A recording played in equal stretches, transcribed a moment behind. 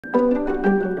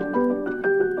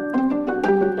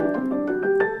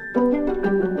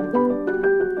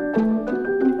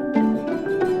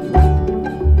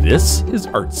This is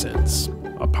Art Sense,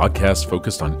 a podcast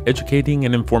focused on educating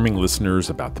and informing listeners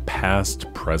about the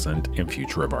past, present, and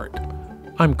future of art.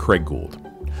 I'm Craig Gould.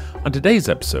 On today's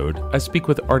episode, I speak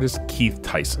with artist Keith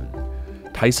Tyson.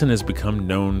 Tyson has become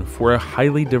known for a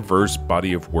highly diverse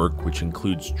body of work which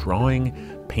includes drawing,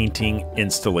 painting,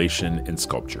 installation, and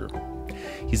sculpture.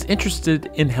 He's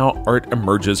interested in how art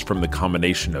emerges from the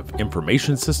combination of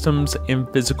information systems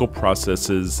and physical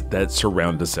processes that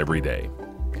surround us every day.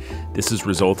 This has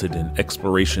resulted in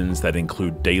explorations that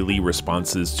include daily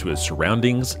responses to his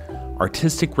surroundings,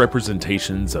 artistic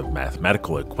representations of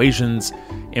mathematical equations,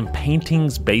 and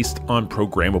paintings based on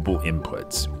programmable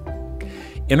inputs.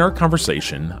 In our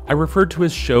conversation, I referred to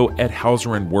his show at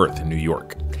Hauser Wirth in New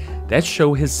York. That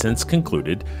show has since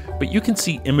concluded, but you can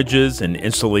see images and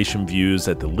installation views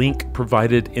at the link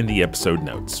provided in the episode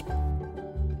notes.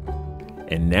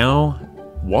 And now,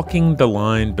 walking the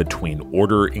line between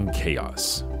order and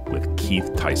chaos with Keith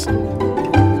Tyson.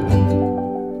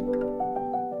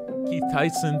 Keith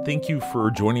Tyson, thank you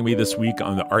for joining me this week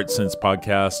on the Art Sense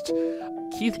podcast.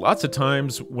 Keith, lots of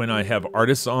times when I have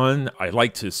artists on, I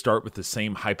like to start with the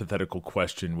same hypothetical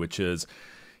question, which is,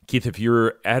 Keith, if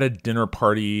you're at a dinner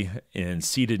party and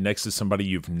seated next to somebody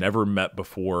you've never met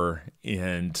before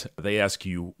and they ask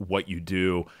you what you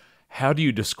do, how do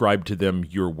you describe to them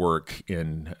your work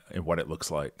and what it looks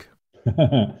like?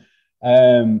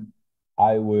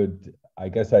 I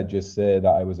guess I'd just say that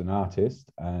I was an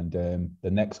artist, and the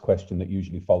next question that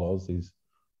usually follows is,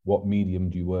 what medium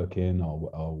do you work in,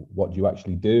 or what do you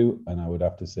actually do? And I would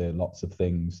have to say lots of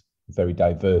things, very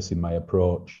diverse in my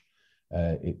approach.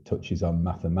 It touches on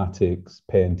mathematics,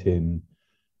 painting,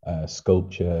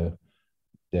 sculpture.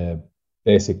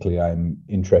 Basically, I'm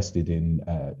interested in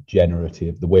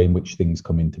generative, the way in which things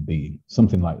come into being,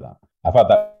 something like that. I've had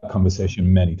that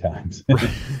conversation many times.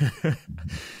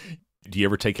 Do you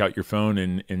ever take out your phone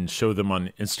and show them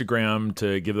on Instagram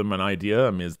to give them an idea?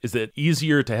 I mean, is it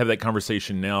easier to have that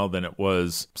conversation now than it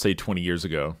was, say, 20 years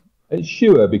ago?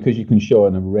 Sure, because you can show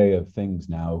an array of things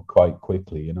now quite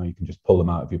quickly. You can just pull them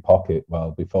out of your pocket.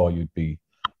 Well, before you'd be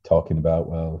talking about,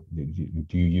 well,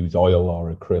 do you use oil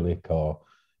or acrylic, or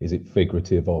is it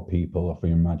figurative or people or for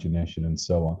your imagination, and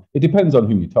so on. It depends on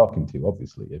who you're talking to,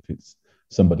 obviously, if it's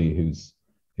somebody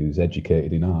who's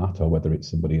educated in art or whether it's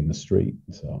somebody in the street.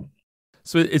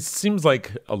 So it seems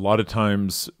like a lot of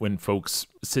times when folks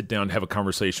sit down and have a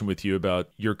conversation with you about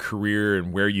your career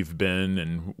and where you've been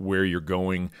and where you're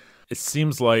going, it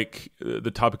seems like the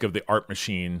topic of the art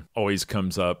machine always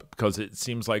comes up because it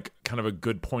seems like kind of a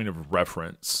good point of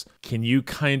reference. Can you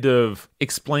kind of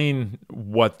explain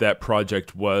what that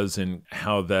project was and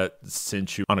how that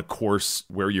sent you on a course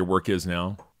where your work is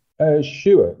now?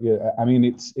 Sure. Yeah. I mean,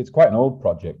 it's quite an old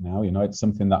project now. It's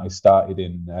something that I started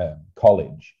in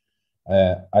college.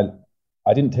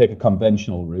 I didn't take a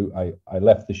conventional route. I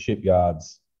left the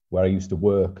shipyards where I used to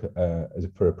work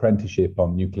for apprenticeship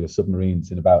on nuclear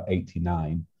submarines in about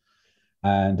 1989.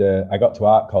 And I got to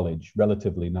art college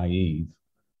relatively naive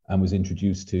and was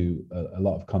introduced to a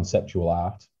lot of conceptual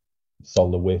art,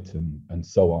 Hauser Wirth and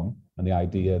so on, and the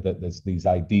idea that there's these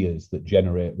ideas that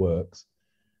generate works.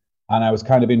 And I was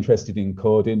kind of interested in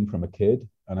coding from a kid,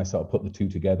 and I sort of put the two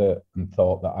together and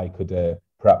thought that I could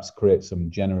perhaps create some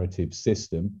generative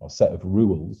system or set of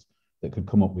rules that could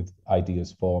come up with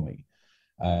ideas for me.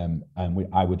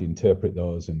 I would interpret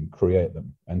those and create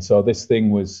them. And so this thing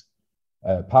was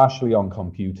partially on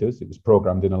computers. It was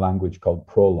programmed in a language called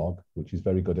Prolog, which is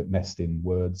very good at nesting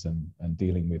words and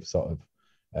dealing with sort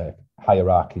of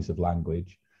hierarchies of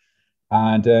language.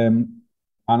 And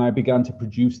I began to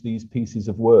produce these pieces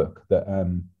of work that,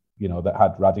 that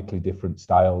had radically different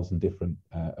styles and different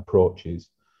approaches.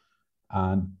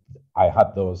 And I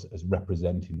had those as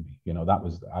representing me.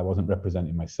 I wasn't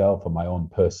representing myself or my own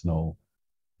personal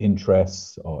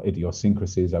interests or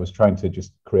idiosyncrasies. I was trying to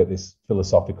just create this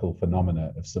philosophical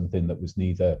phenomena of something that was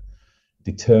neither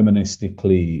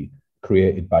deterministically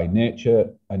created by nature,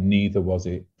 and neither was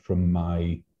it from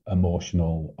my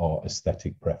emotional or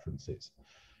aesthetic preferences.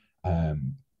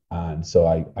 And so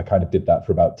I kind of did that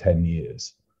for about 10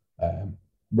 years,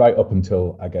 right up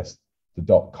until, I guess, the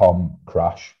dot-com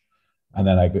crash. And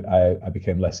then I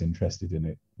became less interested in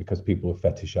it because people were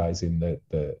fetishizing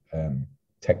the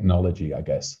technology, I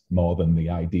guess, more than the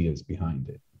ideas behind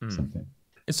it. Something.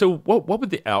 And so what would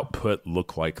the output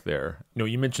look like there?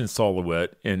 You mentioned Hauser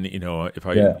Wirth, and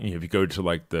if you go to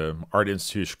like the Art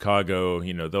Institute of Chicago,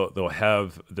 they'll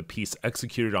have the piece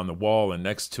executed on the wall, and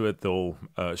next to it they'll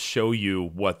show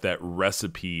you what that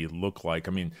recipe looked like.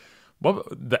 I mean, what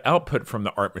the output from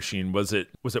the art machine, was it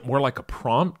more like a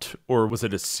prompt, or was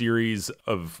it a series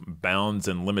of bounds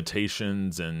and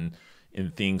limitations and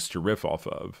and things to riff off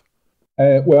of?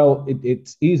 Well,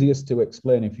 it's easiest to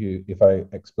explain if I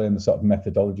explain the sort of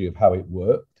methodology of how it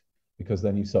worked, because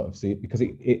then you sort of see it, because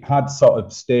it had sort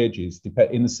of stages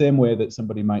in the same way that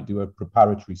somebody might do a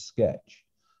preparatory sketch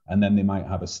and then they might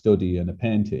have a study and a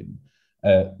painting.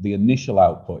 The initial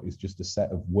output is just a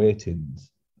set of weightings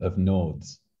of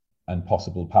nodes and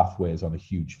possible pathways on a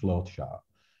huge flow chart.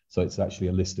 So it's actually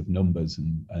a list of numbers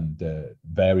and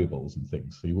variables and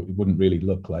things. So it wouldn't really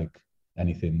look like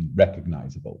anything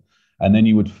recognizable. And then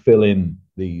you would fill in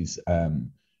these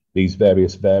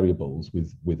various variables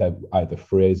with either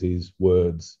phrases,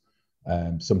 words.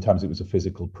 Sometimes it was a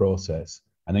physical process.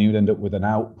 And then you'd end up with an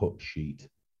output sheet,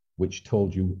 which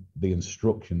told you the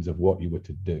instructions of what you were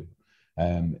to do.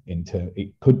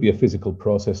 It could be a physical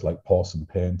process like pour some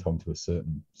paint onto a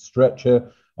certain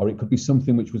stretcher, or it could be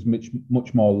something which was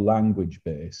much more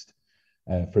language-based.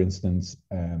 For instance,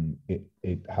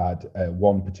 it had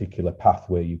one particular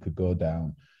pathway you could go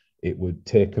down. It would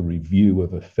take a review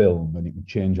of a film and it would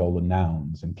change all the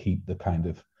nouns and keep the kind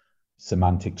of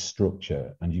semantic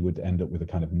structure, and you would end up with a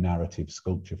kind of narrative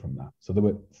sculpture from that. So there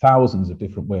were thousands of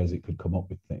different ways it could come up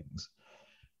with things.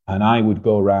 And I would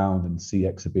go around and see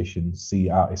exhibitions,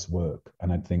 see artists' work,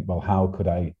 and I'd think, well, how could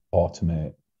I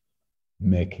automate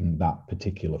making that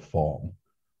particular form?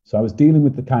 So I was dealing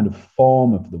with the kind of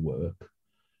form of the work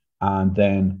and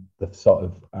then the sort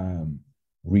of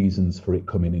reasons for it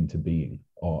coming into being,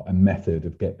 or a method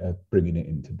of bringing it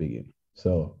into being.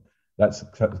 So that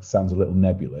sounds a little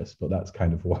nebulous, but that's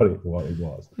kind of what it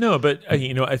was. No, but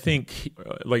I think,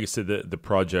 like I said, the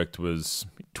project was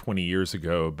 20 years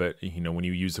ago. But when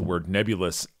you use the word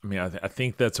nebulous, I mean, I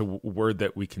think that's a word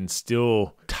that we can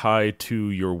still tie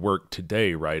to your work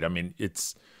today, right? I mean,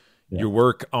 your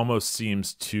work almost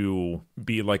seems to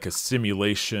be like a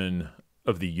simulation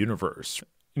of the universe.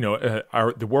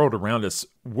 The world around us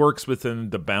works within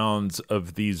the bounds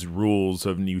of these rules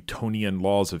of Newtonian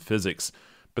laws of physics,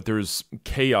 but there's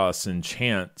chaos and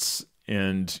chance.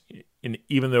 And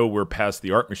even though we're past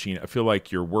the art machine, I feel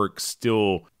like your work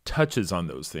still touches on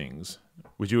those things.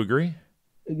 Would you agree?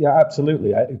 Yeah,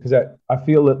 absolutely. Because I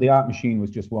feel that the art machine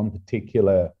was just one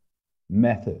particular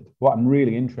method. What I'm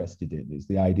really interested in is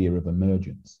the idea of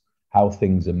emergence, how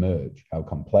things emerge, how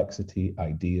complexity,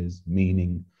 ideas,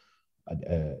 meaning,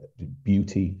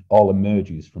 beauty all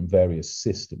emerges from various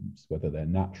systems, whether they're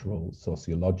natural,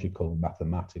 sociological,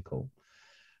 mathematical.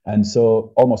 And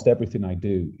so almost everything I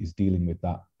do is dealing with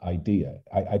that idea.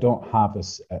 I don't have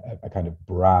a kind of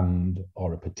brand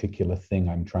or a particular thing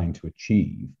I'm trying to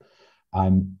achieve.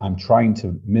 I'm trying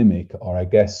to mimic, or I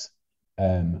guess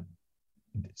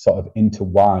sort of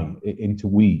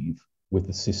interweave with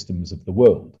the systems of the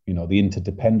world, the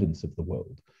interdependence of the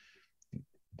world.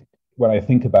 When I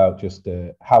think about just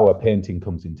how a painting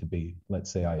comes into being,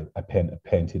 let's say I paint a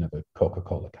painting of a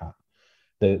Coca-Cola can,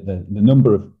 the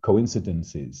number of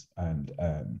coincidences and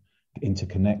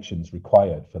interconnections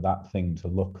required for that thing to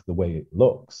look the way it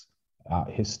looks,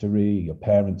 art history, your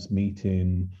parents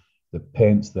meeting, the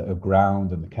paints that are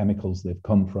ground and the chemicals they've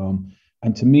come from.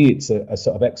 And to me, it's a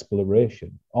sort of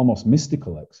exploration, almost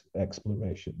mystical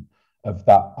exploration of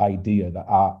that idea that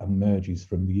art emerges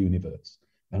from the universe.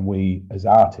 And we, as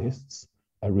artists,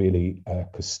 are really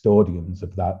custodians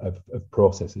of that, of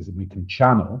processes, and we can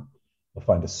channel or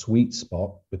find a sweet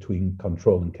spot between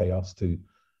control and chaos to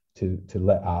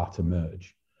let art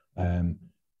emerge.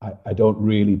 I don't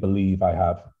really believe I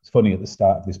have. It's funny, at the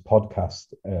start of this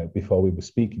podcast, before we were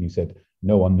speaking, you said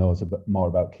no one knows more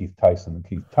about Keith Tyson than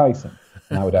Keith Tyson,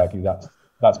 and I would argue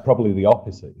that's probably the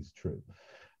opposite is true.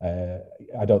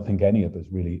 I don't think any of us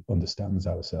really understands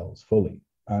ourselves fully.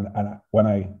 And when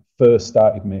I first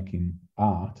started making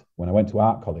art, when I went to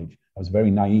art college, I was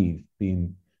very naive,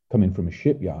 coming from a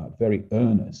shipyard, very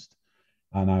earnest.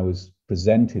 And I was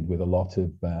presented with a lot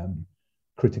of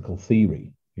critical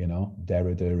theory,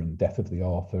 Derrida and death of the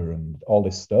author and all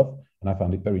this stuff. And I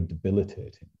found it very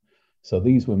debilitating. So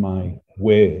these were my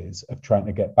ways of trying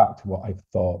to get back to what I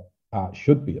thought art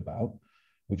should be about,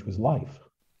 which was life.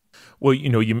 Well,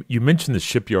 you mentioned the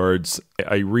shipyards.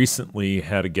 I recently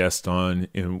had a guest on,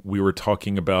 and we were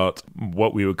talking about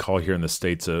what we would call here in the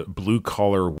States a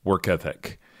blue-collar work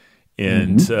ethic.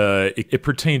 And it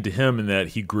pertained to him in that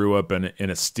he grew up in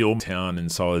a steel town and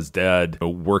saw his dad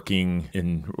working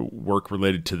in work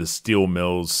related to the steel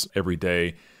mills every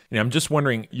day. And I'm just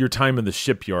wondering, your time in the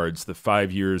shipyards, the 5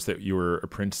 years that you were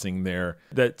apprenticing there,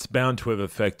 that's bound to have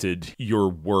affected your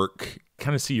work.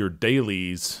 Kind of see your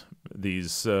dailies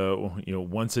these,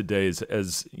 once a day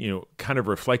as kind of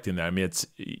reflecting that. I mean, it's,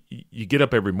 you get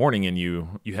up every morning and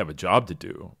you have a job to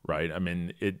do, right? I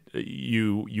mean,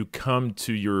 you come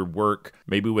to your work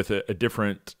maybe with a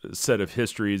different set of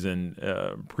histories and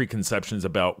preconceptions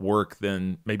about work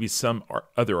than maybe some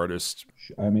other artists.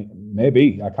 I mean,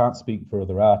 maybe I can't speak for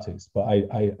other artists, but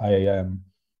I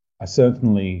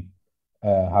certainly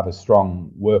have a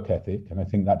strong work ethic, and I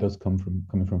think that does come from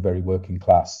coming from a very working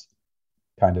class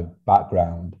kind of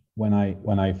background. When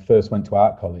I first went to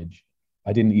art college,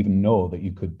 I didn't even know that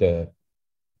you could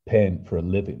paint for a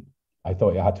living. I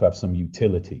thought you had to have some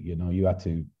utility, you had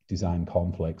to design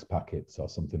cornflakes packets or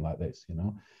something like this,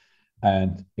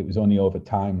 And it was only over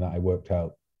time that I worked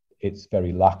out its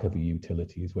very lack of a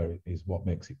utility is what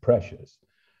makes it precious.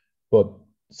 But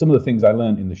some of the things I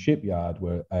learned in the shipyard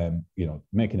were,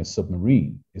 making a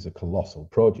submarine is a colossal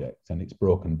project, and it's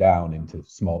broken down into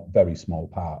very small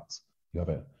parts. You have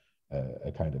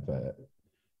a kind of a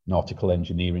nautical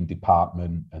engineering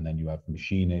department, and then you have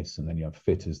machinists, and then you have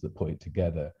fitters that put it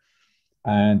together.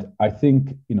 And I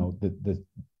think,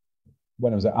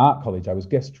 when I was at art college, I was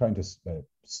just trying to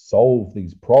solve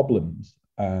these problems,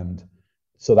 and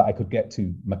so that I could get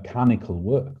to mechanical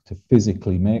work, to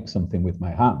physically make something with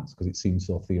my hands, because it seems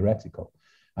so theoretical.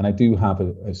 And I do have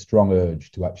a strong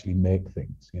urge to actually make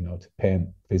things, to paint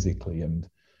physically and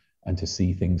to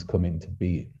see things come into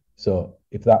being. So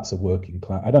if that's a working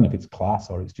class, I don't know if it's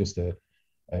class or it's just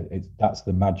that's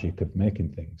the magic of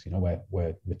making things,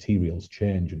 where materials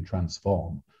change and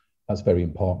transform. That's very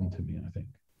important to me, I think.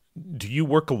 Do you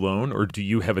work alone, or do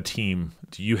you have a team?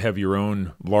 Do you have your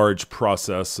own large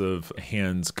process of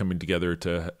hands coming together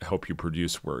to help you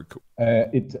produce work?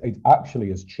 It actually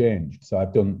has changed. So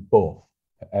I've done both.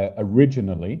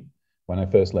 Originally, when I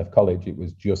first left college, it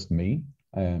was just me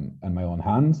and my own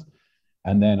hands.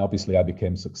 And then obviously I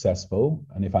became successful.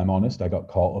 And if I'm honest, I got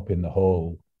caught up in the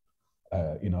whole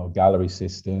gallery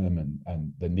system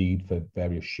and the need for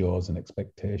various shows and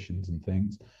expectations and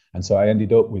things. And so I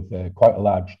ended up with quite a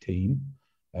large team,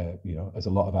 as a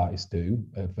lot of artists do,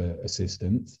 of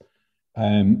assistants.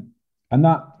 And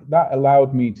that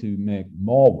allowed me to make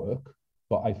more work,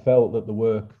 but I felt that the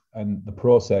work and the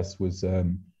process was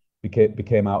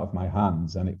became out of my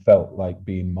hands, and it felt like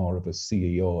being more of a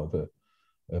CEO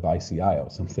of ICI or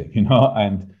something,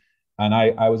 and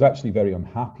I was actually very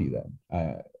unhappy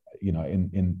then.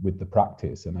 With the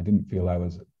practice, and I didn't feel I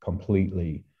was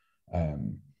completely,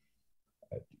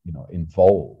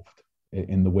 involved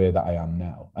in the way that I am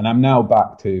now. And I'm now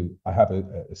back to, I have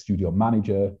a studio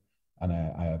manager, and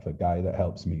I have a guy that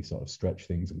helps me sort of stretch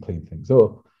things and clean things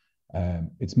up.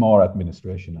 It's more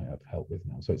administration I have help with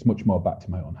now. So it's much more back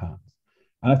to my own hands.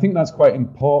 And I think that's quite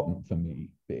important for me.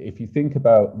 If you think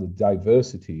about the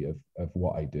diversity of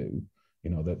what I do,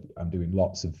 that I'm doing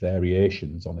lots of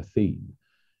variations on a theme.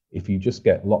 If you just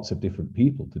get lots of different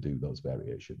people to do those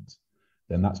variations,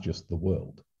 then that's just the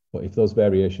world. But if those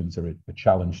variations are a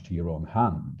challenge to your own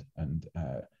hand, and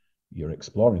you're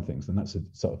exploring things, then that's a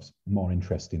sort of more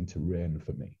interesting terrain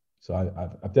for me. So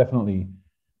I've definitely,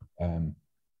 done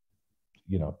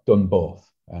both,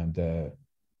 and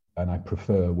I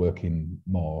prefer working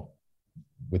more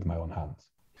with my own hands.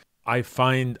 I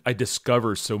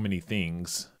discover so many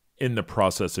things in the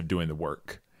process of doing the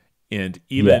work. And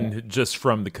even just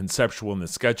from the conceptual in the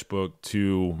sketchbook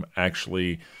to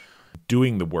actually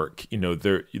doing the work,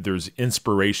 there's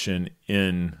inspiration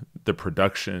in the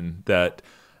production that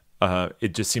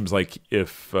it just seems like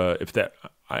it'd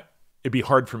be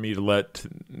hard for me to let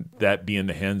that be in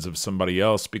the hands of somebody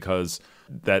else, because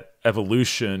that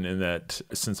evolution and that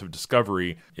sense of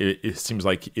discovery, it seems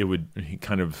like it would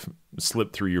kind of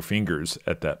slip through your fingers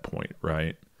at that point,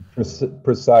 right?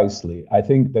 Precisely. I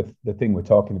think that the thing we're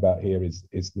talking about here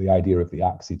is the idea of the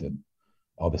accident,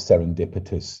 or the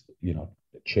serendipitous,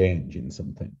 change in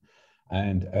something.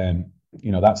 And,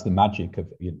 that's the magic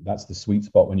of, that's the sweet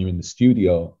spot when you're in the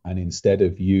studio, and instead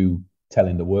of you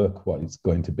telling the work what it's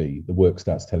going to be, the work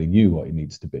starts telling you what it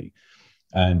needs to be.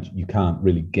 And you can't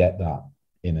really get that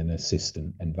in an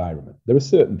assistant environment. There are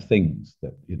certain things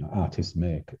that, artists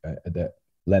make that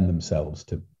lend themselves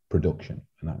to production,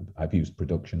 and I've used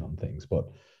production on things, but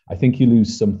I think you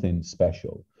lose something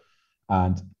special.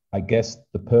 And I guess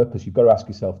the purpose, you've got to ask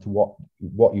yourself to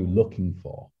what you're looking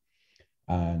for.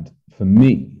 And for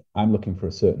me, I'm looking for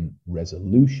a certain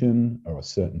resolution or a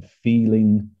certain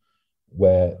feeling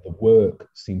where the work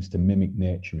seems to mimic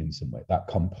nature in some way, that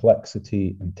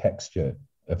complexity and texture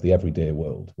of the everyday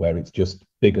world, where it's just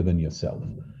bigger than yourself.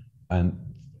 And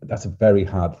that's a very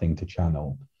hard thing to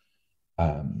channel.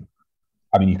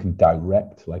 You can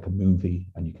direct like a movie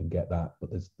and you can get that, but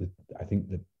I think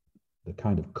that the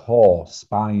kind of core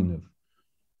spine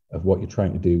of what you're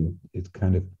trying to do is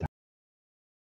kind of